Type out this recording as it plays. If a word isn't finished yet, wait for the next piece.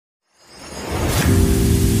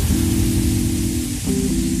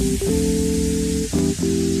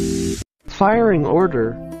Firing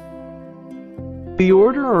order. The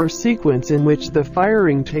order or sequence in which the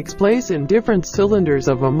firing takes place in different cylinders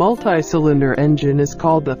of a multi-cylinder engine is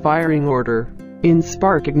called the firing order. In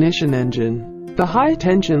spark ignition engine, the high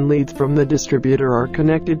tension leads from the distributor are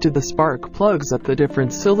connected to the spark plugs at the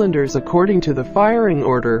different cylinders according to the firing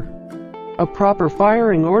order. A proper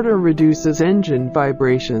firing order reduces engine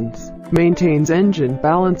vibrations, maintains engine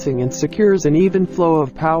balancing and secures an even flow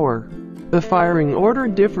of power. The firing order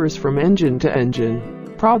differs from engine to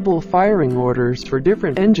engine. Probable firing orders for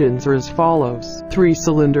different engines are as follows: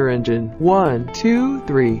 3-cylinder engine, 1, 2,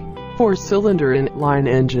 3. 4-cylinder inline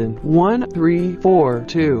engine, 1, 3, 4,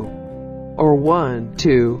 2. Or 1,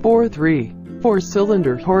 2, 4, 3.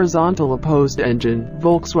 4-cylinder horizontal opposed engine,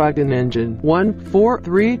 Volkswagen engine, 1, 4,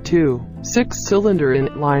 3, 2. 6-cylinder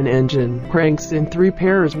inline engine, cranks in 3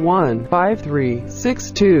 pairs, 1, 5, 3,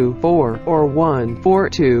 6, 2, 4, or 1, 4,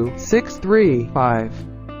 2, 6, 3, 5.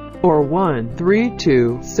 Or 1, 3,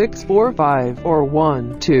 2, 6, 4, 5, or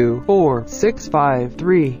 1, 2, 4, 6, 5,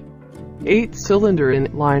 3. 8-cylinder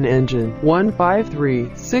inline engine, 1, 5,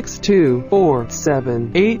 3, 6, 2, 4,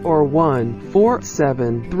 7, 8, or 1, 4,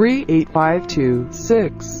 7, 3, 8, 5, 2,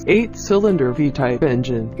 6. 8-cylinder V-type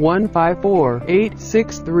engine, 1, 5, 4, 8,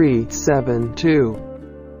 6, 3, 7, 2.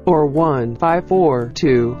 Or 1, 5, 4,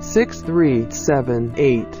 2, 6, 3, 7,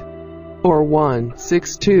 8. Or 1,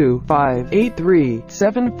 6, 2, 5, 8, 3,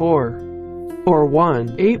 7, 4. Or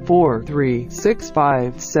 1, 8, 4, 3, 6,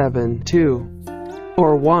 5, 7, 2.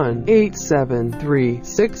 Or 1, 8, 7, 3,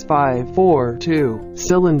 6, 5, 4, 2.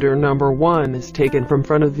 Cylinder number 1 is taken from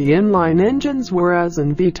front of the inline engines, whereas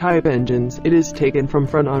in V-type engines it is taken from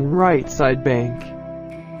front on right side bank.